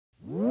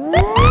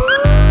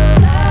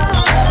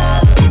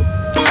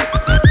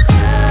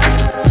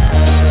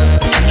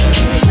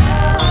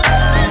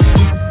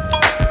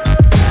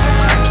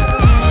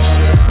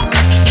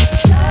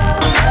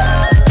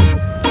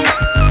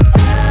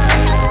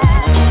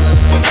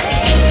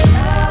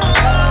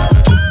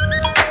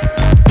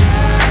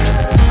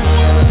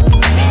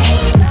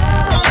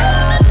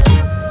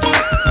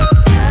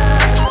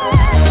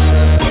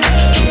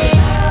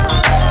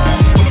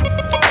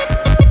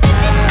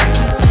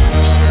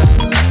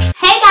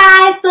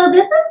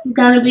this is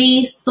going to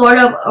be sort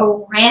of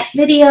a rant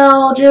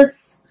video,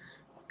 just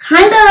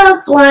kind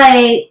of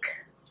like,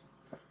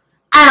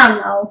 I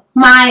don't know,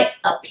 my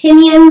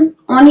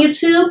opinions on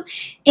YouTube,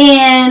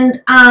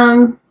 and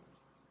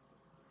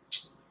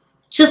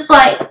just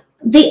like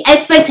the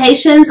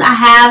expectations I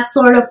have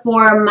sort of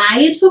for my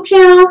YouTube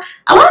channel.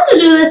 I wanted to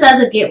do this as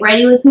a get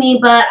ready with me,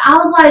 but I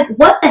was like,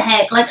 what the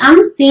heck? Like,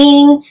 I'm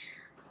seeing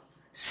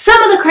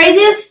some of the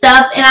craziest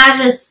stuff, and I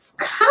just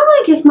kind of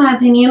want to give my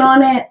opinion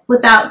on it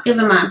without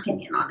giving my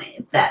opinion on it,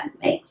 if that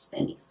makes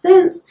any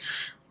sense.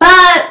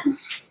 But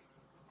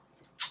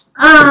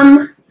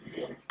I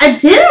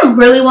didn't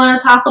really want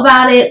to talk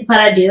about it, but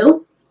I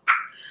do.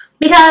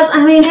 Because,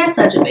 I mean, they're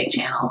such a big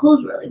channel.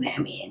 Who's really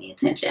paying me any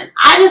attention?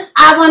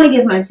 I want to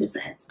give my 2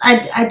 cents.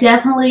 I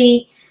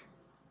definitely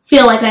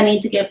feel like I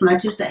need to give my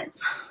 2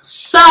 cents.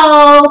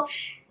 So,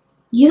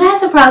 you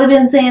guys have probably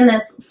been seeing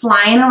this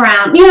flying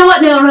around. You know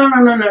what?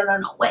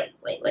 No. Wait.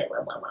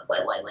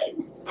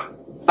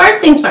 First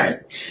things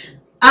first.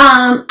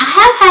 I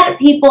have had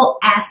people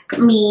ask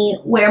me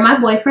where my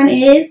boyfriend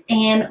is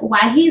and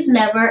why he's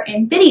never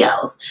in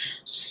videos.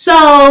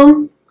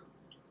 So,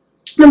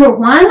 number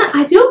one,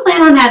 I do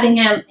plan on having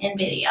him in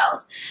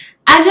videos.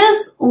 I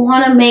just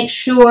want to make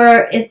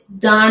sure it's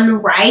done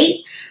right.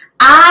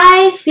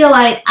 I feel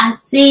like I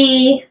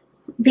see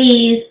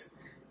these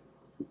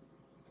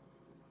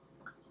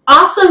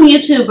awesome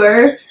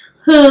YouTubers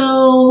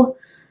who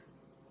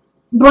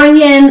bring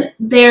in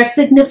their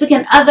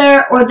significant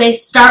other, or they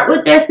start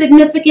with their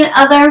significant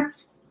other,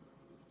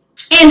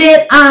 and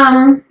it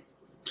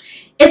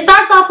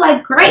starts off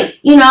like great,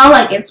 you know,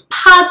 like it's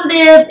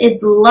positive,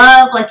 it's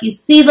love, like you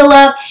see the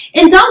love.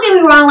 And don't get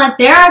me wrong, like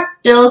there are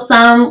still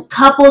some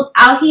couples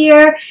out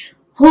here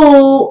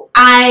who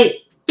I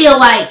feel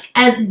like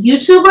as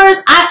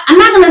YouTubers, I'm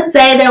not going to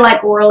say they're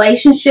like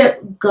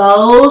relationship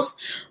goals,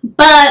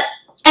 but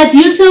as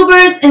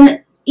YouTubers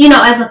and, you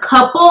know, as a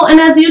couple and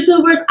as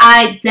YouTubers,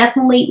 I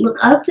definitely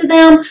look up to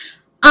them.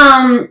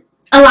 A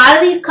lot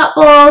of these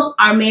couples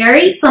are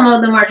married. Some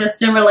of them are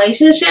just in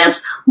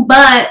relationships,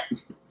 but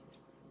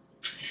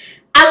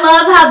I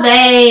love how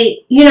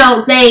they, you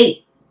know,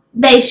 they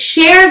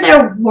share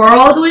their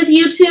world with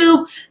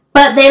YouTube,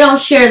 but they don't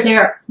share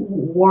their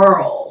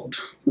world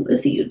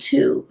with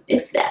YouTube,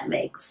 if that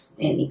makes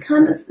any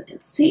kind of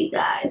sense to you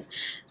guys.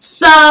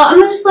 So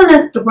I'm just going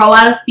to throw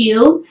out a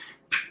few.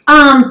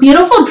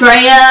 Beautiful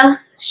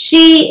Drea,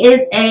 she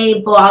is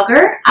a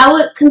vlogger. I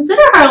would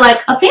consider her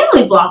like a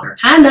family vlogger,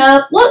 kind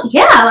of. Well,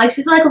 yeah, like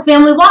she's like a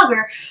family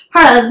vlogger.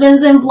 Her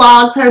husband's in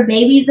vlogs, her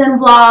baby's in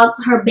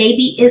vlogs, her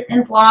baby is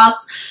in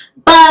vlogs.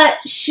 But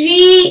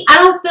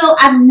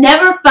I've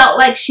never felt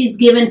like she's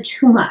given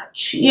too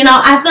much. You know,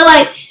 I feel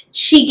like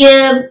she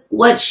gives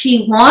what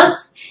she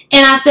wants,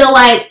 and I feel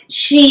like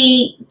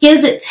she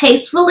gives it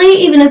tastefully,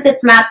 even if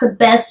it's not the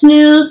best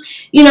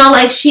news. You know,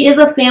 like she is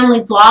a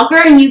family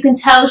vlogger, and you can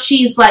tell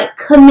she's like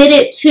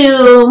committed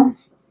to,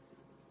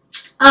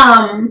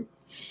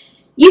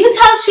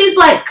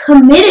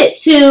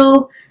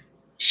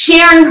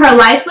 sharing her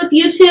life with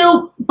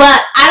YouTube,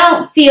 but I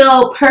don't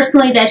feel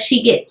personally that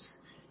she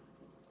gets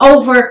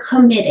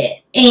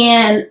overcommitted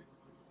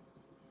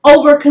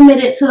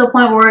to the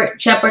point where it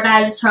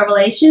jeopardizes her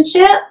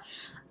relationship.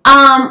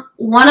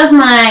 One of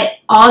my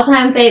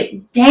all-time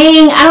favorite,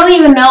 I don't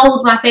even know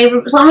who's my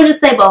favorite, so I'm gonna just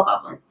say both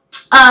of them.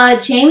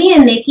 Jamie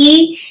and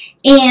Nikki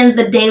and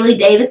the Daily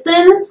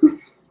Davidsons.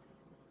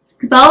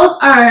 Those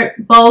are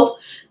both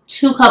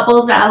two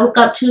couples that I look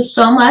up to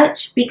so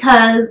much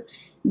because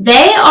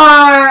they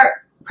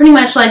are pretty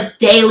much like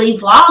daily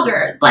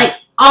vloggers. Like,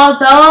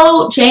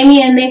 although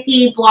Jamie and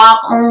Nikki vlog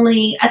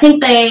only, I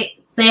think they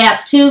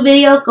have 2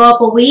 videos go up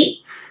a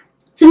week,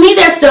 to me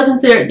they're still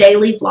considered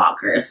daily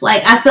vloggers.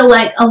 Like, I feel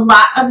like a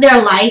lot of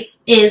their life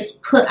is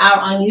put out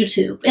on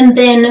YouTube, and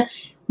then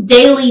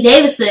Daily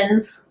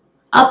Davidsons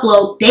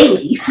upload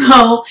daily,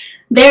 so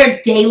they're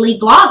daily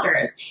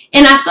vloggers.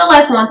 And I feel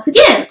like, once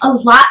again, a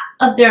lot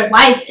of their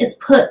life is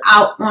put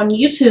out on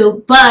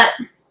YouTube, but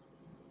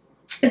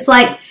it's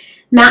like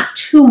not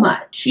too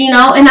much, you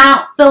know, and I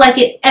don't feel like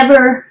it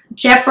ever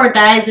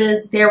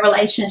jeopardizes their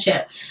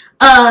relationship.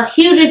 A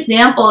huge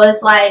example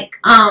is like,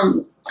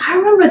 I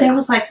remember there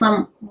was like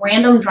some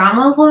random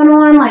drama going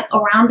on like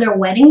around their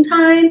wedding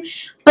time,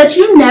 but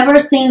you never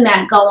seen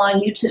that go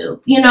on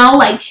YouTube, you know,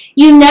 like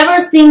you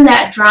never seen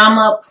that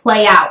drama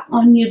play out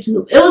on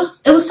YouTube. It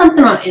was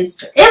something on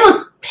Insta. It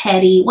was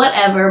petty,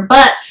 whatever,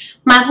 but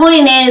my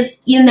point is,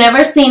 you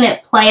never seen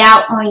it play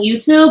out on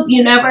YouTube.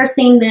 You never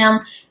seen them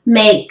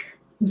make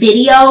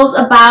videos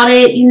about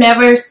it. You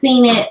never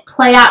seen it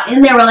play out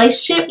in their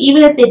relationship.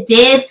 Even if it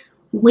did,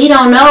 we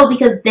don't know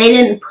because they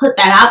didn't put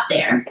that out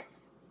there.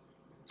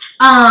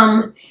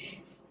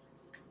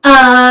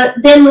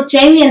 Then with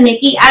Jamie and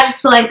Nikki, I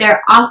just feel like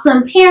they're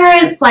awesome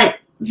parents. Like,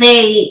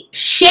 they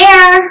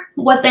share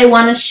what they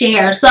want to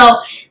share.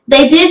 So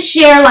they did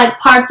share like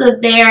parts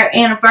of their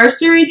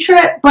anniversary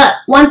trip, but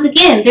once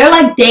again, they're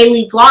like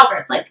daily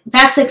vloggers. Like,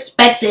 that's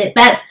expected.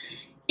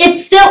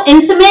 It's still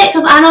intimate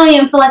because I don't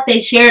even feel like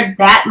they shared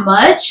that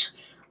much.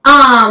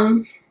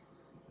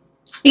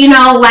 You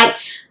know, like,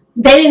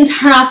 they didn't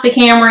turn off the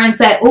camera and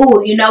say,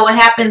 oh, you know what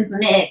happens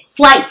next.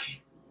 Like,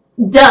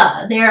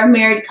 duh, they're a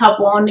married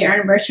couple on their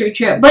anniversary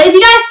trip. But if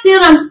you guys see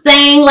what I'm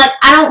saying, like,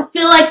 I don't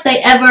feel like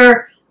they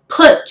ever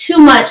put too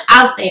much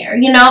out there,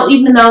 you know,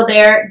 even though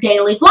they're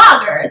daily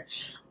vloggers.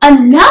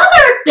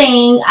 Another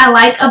thing I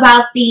like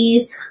about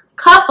these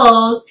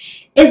couples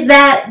is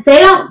that they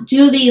don't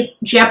do these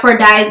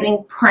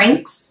jeopardizing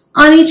pranks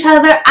on each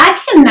other.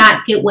 I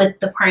cannot get with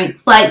the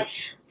pranks. Like,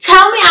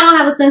 tell me I don't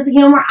have a sense of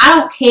humor. I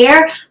don't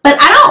care. But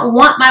I don't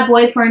want my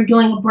boyfriend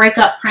doing a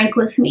breakup prank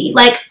with me.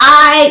 Like,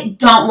 I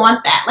don't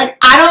want that. Like,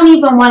 I don't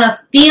even want to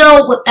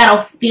feel what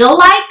that'll feel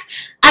like.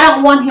 I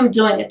don't want him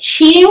doing a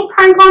cheating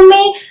prank on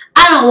me.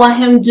 I don't want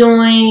him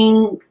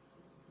doing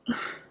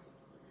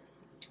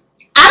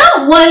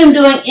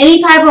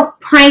any type of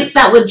prank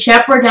that would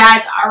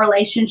jeopardize our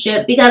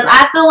relationship, because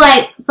I feel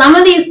like some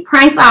of these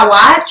pranks I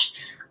watch,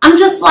 I'm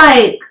just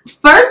like,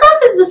 first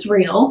off, is this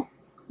real?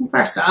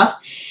 First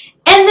off.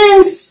 And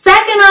then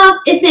second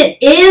off, if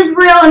it is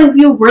real and if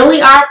you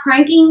really are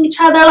pranking each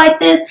other like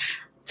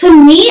this,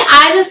 to me,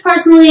 I just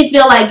personally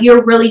feel like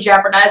you're really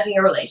jeopardizing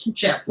your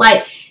relationship.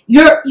 Like,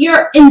 you're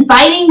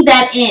inviting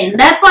that in.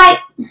 That's like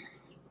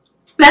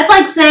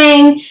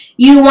saying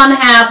you want to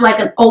have like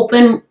an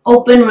open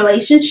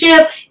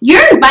relationship.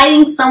 You're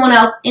inviting someone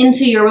else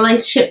into your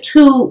relationship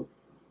to,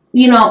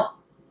 you know,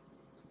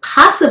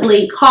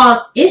 possibly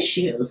cause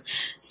issues.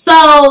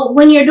 So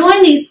when you're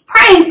doing these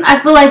pranks, I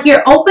feel like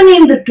you're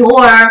opening the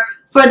door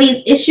for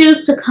these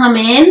issues to come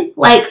in.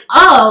 Like,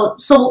 oh,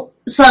 so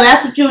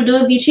that's what you would do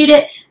if you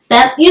cheated?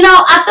 That, you know,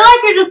 I feel like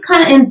you're just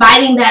kind of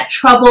inviting that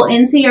trouble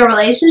into your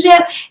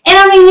relationship. And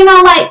I mean, you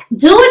know, like,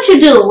 do what you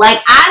do. Like,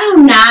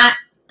 I'm not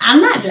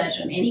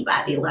judging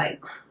anybody.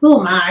 Like, who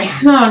am I?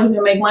 I don't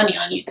even make money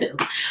on YouTube.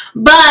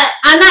 But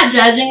I'm not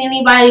judging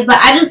anybody. But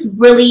I just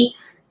really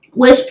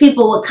wish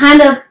people would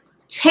kind of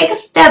take a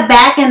step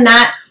back and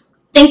not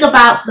think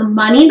about the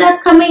money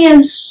that's coming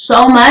in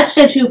so much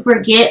that you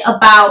forget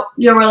about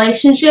your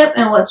relationship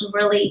and what's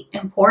really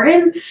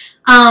important.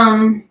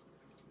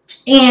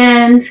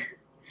 And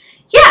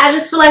yeah, I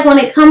just feel like when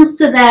it comes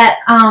to that,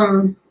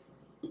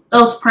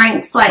 those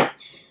pranks, like,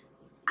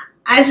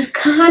 I just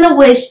kind of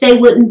wish they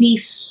wouldn't be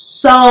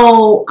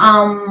so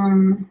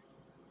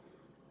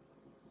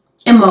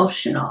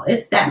emotional,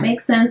 if that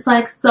makes sense.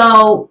 Like,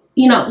 so,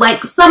 you know,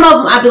 like, some of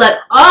them I'd be like,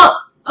 oh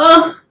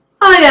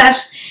my gosh,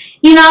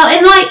 you know.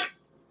 And like,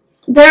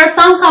 there are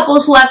some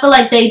couples who I feel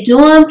like they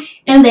do them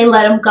and they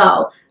let them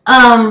go.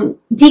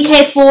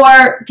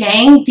 DK4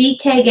 gang,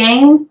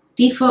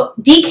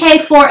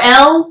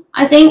 DK4L,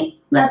 I think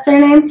that's their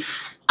name.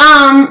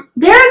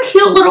 They're a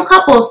cute little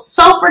couple,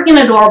 so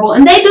freaking adorable,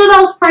 and they do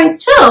those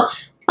pranks too.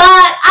 But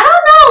I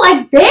don't know,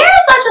 like,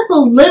 theirs are just a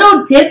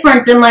little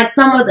different than like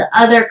some of the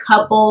other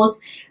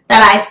couples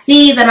that I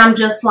see, that I'm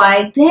just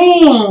like,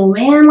 dang,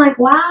 man, like,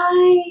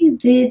 why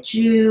did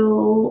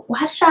you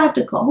have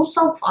to go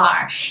so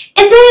far?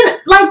 And then,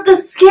 like, the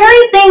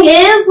scary thing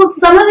is with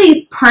some of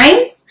these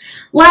pranks,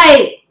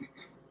 like,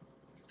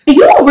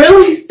 you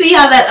really see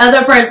how that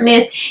other person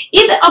is.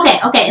 Either, okay,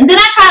 and then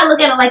I try to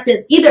look at it like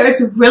this. Either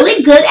it's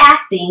really good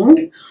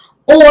acting,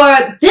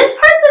 or this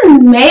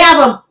person may have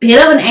a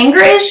bit of an anger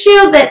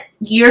issue that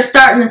you're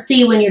starting to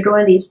see when you're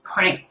doing these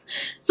pranks.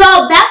 So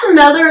that's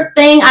another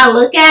thing I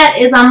look at,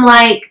 is I'm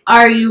like,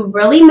 are you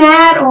really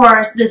mad,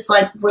 or is this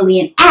like really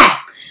an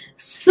act?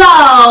 So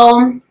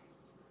I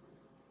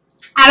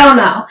don't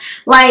know.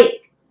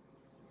 Like,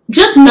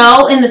 just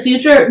know in the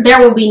future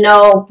there will be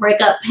no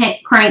breakup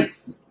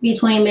pranks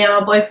between me and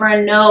my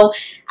boyfriend. No,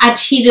 I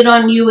cheated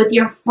on you with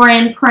your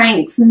friend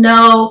pranks.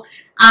 No,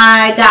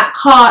 I got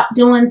caught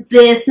doing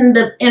this in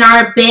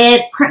our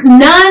bed.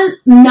 None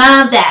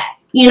of that.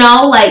 You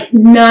know, like,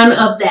 none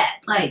of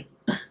that. Like,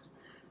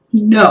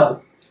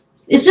 no.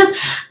 It's just,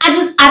 I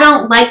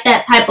don't like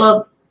that type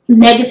of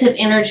negative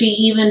energy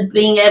even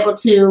being able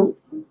to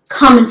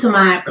come into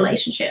my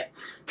relationship.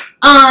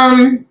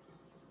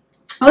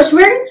 Which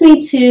brings me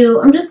to,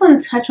 I'm just going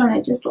to touch on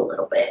it just a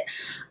little bit.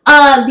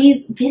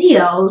 These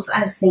videos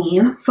I've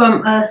seen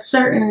from a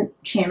certain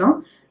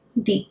channel,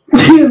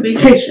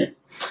 d&bnation.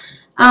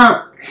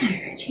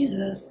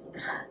 Jesus.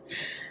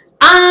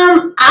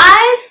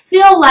 I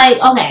feel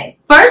like, okay,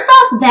 first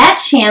off,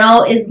 that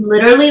channel is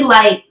literally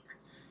like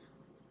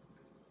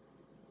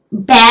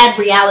bad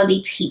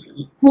reality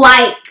TV.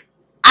 Like,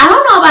 I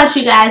don't know about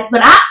you guys, but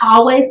I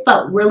always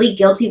felt really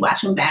guilty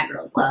watching Bad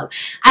Girls Club.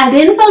 I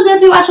didn't feel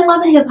guilty watching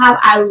Love and Hip Hop.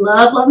 I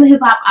love Love and Hip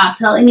Hop. I'll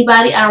tell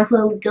anybody. I don't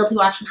feel guilty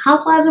watching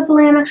Housewives of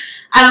Atlanta.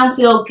 I don't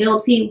feel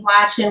guilty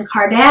watching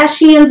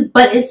Kardashians,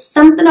 but it's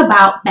something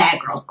about Bad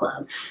Girls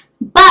Club.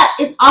 But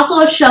it's also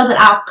a show that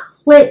I'll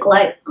click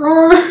like,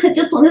 I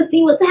just want to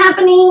see what's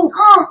happening.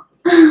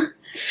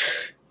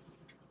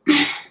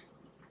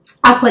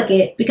 I'll click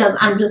it because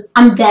I'm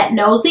that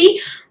nosy,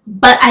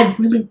 but I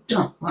really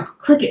don't want to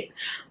click it.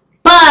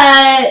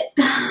 But,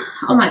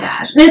 oh my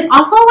gosh. And it's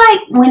also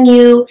like when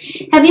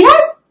have you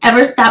guys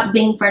ever stopped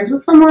being friends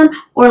with someone,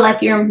 or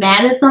like you're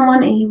mad at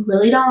someone and you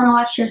really don't want to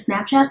watch their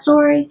Snapchat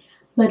story?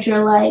 but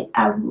you're like,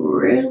 I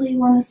really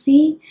want to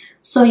see.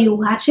 So you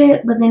watch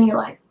it, but then you're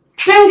like,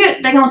 dang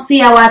it, they're going to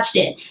see I watched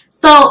it.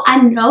 So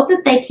I know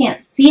that they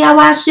can't see I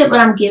watched it, but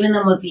I'm giving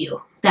them a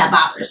view. That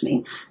bothers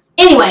me.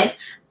 Anyways,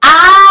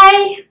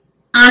 I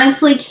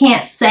honestly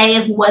can't say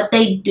if what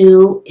they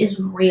do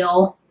is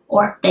real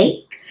or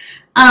fake.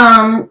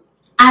 I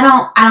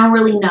don't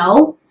really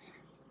know.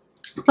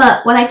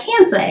 But what I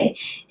can say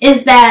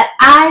is that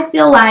I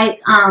feel like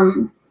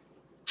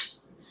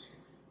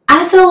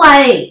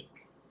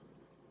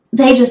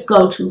they just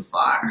go too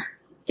far,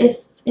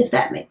 if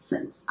that makes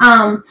sense.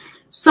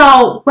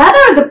 So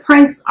whether the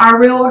pranks are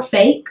real or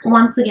fake,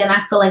 once again,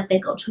 I feel like they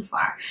go too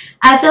far.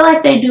 I feel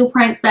like they do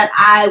pranks that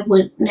I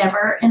would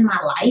never in my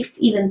life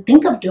even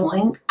think of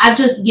doing. I've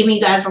just given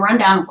you guys a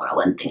rundown of what I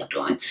wouldn't think of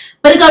doing.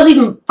 But it goes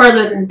even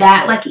further than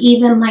that. Like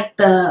even like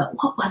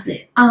what was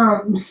it?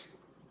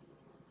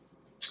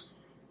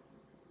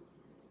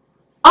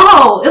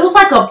 Oh, it was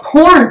like a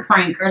porn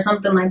prank or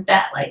something like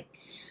that. Like,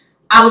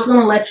 I was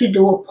going to let you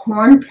do a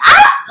porn.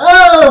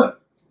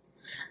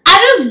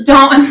 I just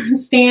don't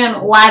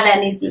understand why that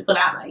needs to be put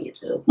out on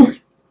YouTube.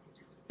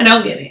 I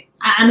don't get it.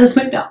 I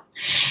honestly don't.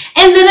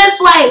 And then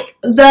it's like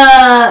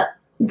the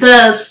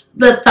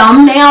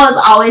thumbnail is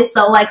always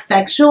so like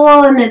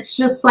sexual, and it's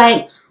just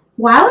like,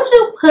 why would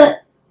you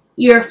put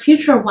your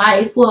future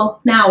wife,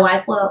 well, now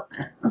wife, well,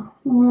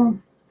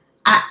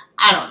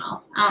 I don't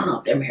know. I don't know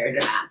if they're married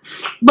or not.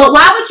 But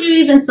why would you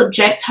even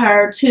subject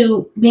her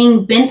to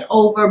being bent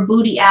over,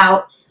 booty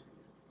out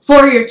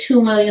for your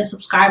 2 million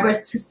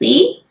subscribers to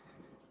see?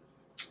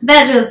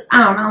 That just,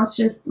 I don't know. It's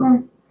just,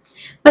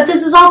 But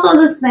this is also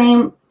the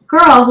same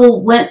girl who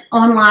went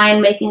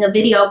online making a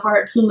video for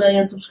her 2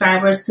 million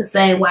subscribers to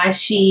say why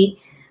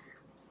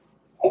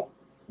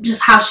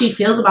just how she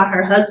feels about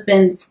her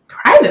husband's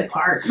private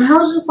part. And I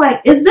was just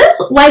like, is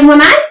this, like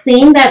when I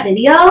seen that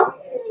video,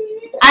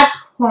 I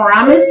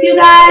promise you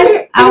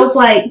guys, I was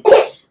like,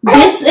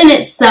 this in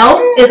itself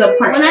is a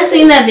prank. When I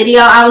seen that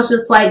video, I was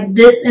just like,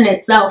 this in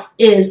itself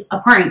is a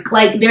prank.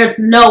 Like, there's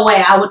no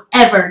way I would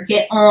ever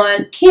get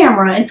on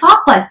camera and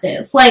talk like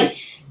this. Like,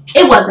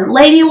 it wasn't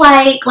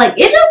ladylike. Like,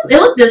 it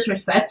was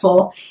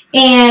disrespectful.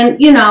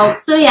 And, you know,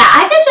 so yeah,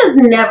 I could just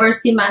never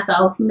see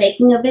myself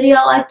making a video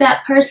like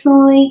that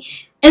personally.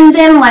 And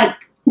then,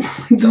 like,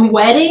 the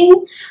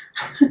wedding...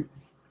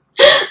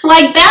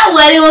 Like, that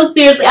wedding was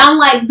seriously, I'm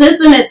like, this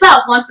in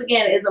itself, once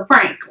again, is a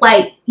prank.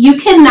 Like, you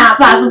cannot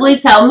possibly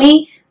tell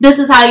me this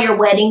is how your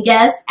wedding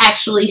guests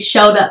actually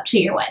showed up to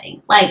your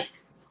wedding. Like,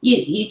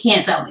 you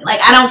can't tell me. Like,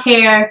 I don't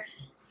care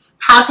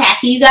how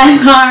tacky you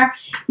guys are.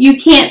 You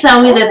can't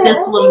tell me that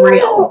this was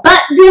real.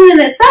 But then in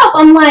itself,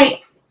 I'm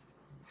like,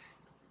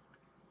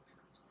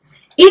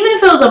 even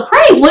if it was a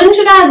prank, wouldn't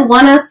you guys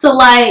want us to,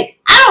 like,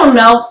 I don't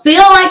know,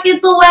 feel like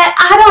it's a wet?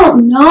 I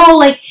don't know.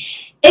 Like,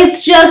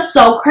 it's just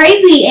so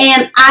crazy,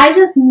 and I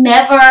just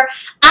never,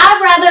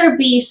 I'd rather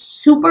be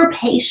super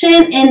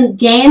patient and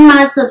gain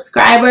my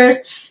subscribers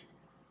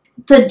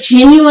the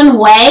genuine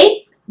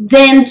way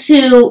than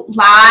to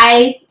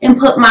lie and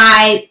put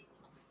my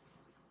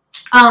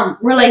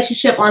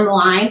relationship on the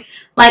line.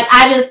 Like,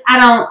 I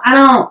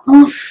don't,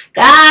 oof,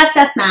 gosh,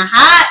 that's not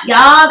hot,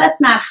 y'all, that's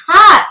not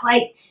hot.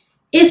 Like,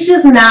 it's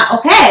just not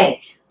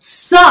okay.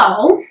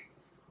 So,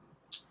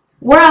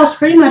 where I was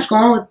pretty much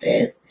going with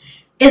this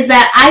is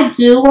that I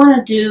do want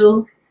to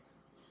do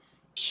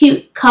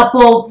cute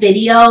couple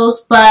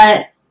videos,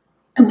 but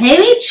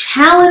maybe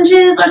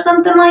challenges or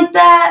something like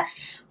that.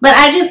 But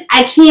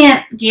I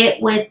can't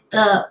get with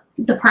the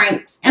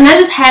pranks. And I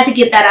just had to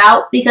get that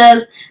out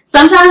because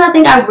sometimes I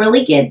think I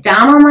really get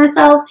down on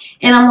myself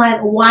and I'm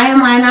like, why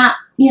am I not,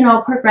 you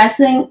know,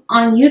 progressing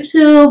on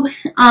YouTube?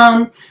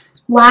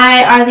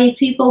 Why are these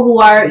people who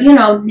are, you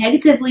know,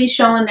 negatively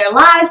showing their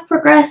lives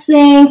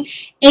progressing?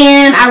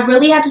 And I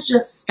really had to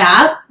just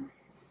stop,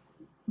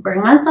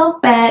 bring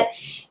myself back,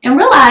 and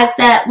realize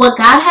that what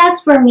God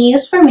has for me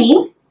is for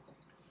me.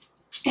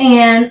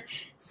 And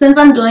since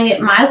I'm doing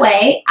it my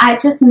way, I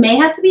just may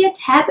have to be a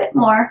tad bit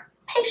more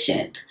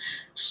patient.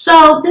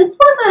 So this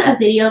wasn't a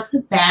video to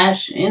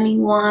bash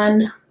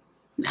anyone.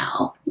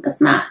 No, that's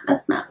not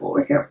what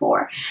we're here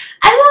for.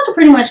 I want to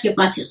pretty much give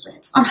my 2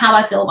 cents on how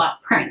I feel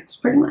about pranks,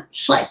 pretty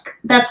much. Like,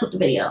 that's what the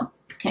video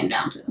came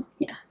down to.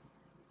 Yeah.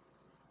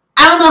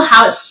 I don't know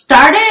how it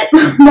started,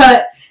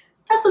 but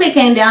that's what it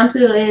came down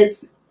to,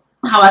 is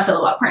how I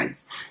feel about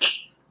pranks.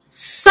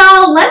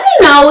 So let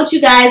me know what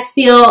you guys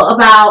feel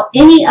about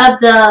any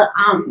of the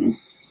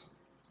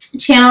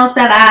channels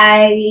that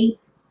I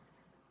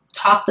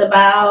talked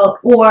about,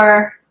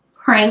 or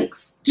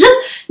pranks. Just,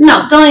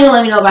 no, don't even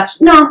let me know about,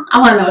 no, I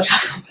want to know what y'all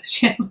feel about the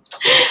channels.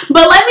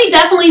 But let me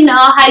definitely know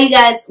how you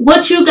guys,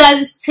 what you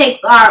guys'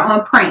 takes are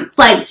on pranks.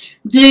 Like,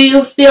 do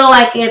you feel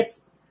like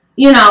it's,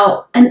 you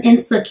know, an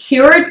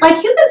insecure,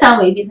 like, you can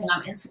tell me if you think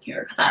I'm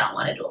insecure because I don't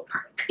want to do a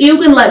prank. You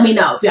can let me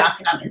know if y'all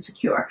think I'm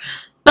insecure.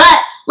 But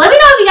let me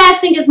know if you guys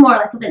think it's more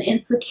like of an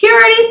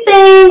insecurity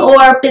thing,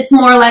 or if it's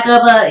more like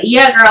of a,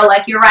 yeah, girl,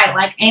 like, you're right.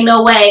 Like, ain't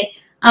no way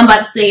I'm about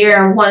to sit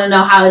here and want to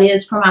know how it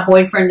is for my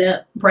boyfriend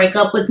to break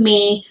up with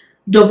me,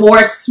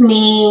 divorce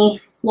me,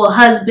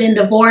 husband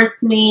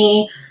divorced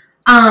me,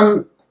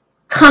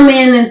 come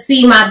in and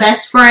see my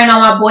best friend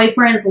on my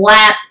boyfriend's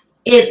lap.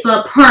 It's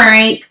a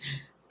prank.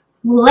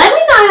 Let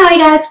me know how you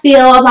guys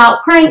feel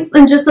about pranks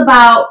and just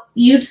about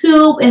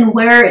YouTube and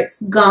where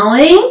it's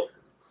going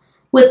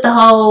with the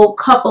whole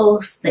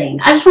couples thing.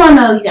 I just want to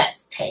know you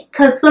guys' take,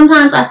 because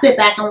sometimes I sit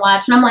back and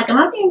watch and I'm like, am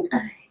I being a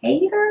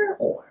hater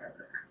or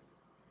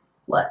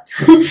what?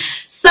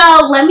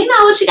 So let me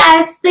know what you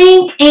guys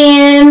think,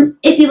 and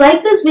if you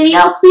like this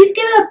video, please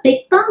give it a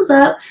big thumbs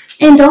up,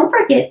 and don't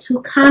forget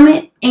to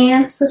comment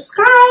and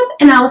subscribe,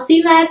 and I will see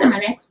you guys in my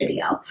next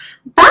video.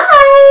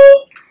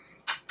 Bye!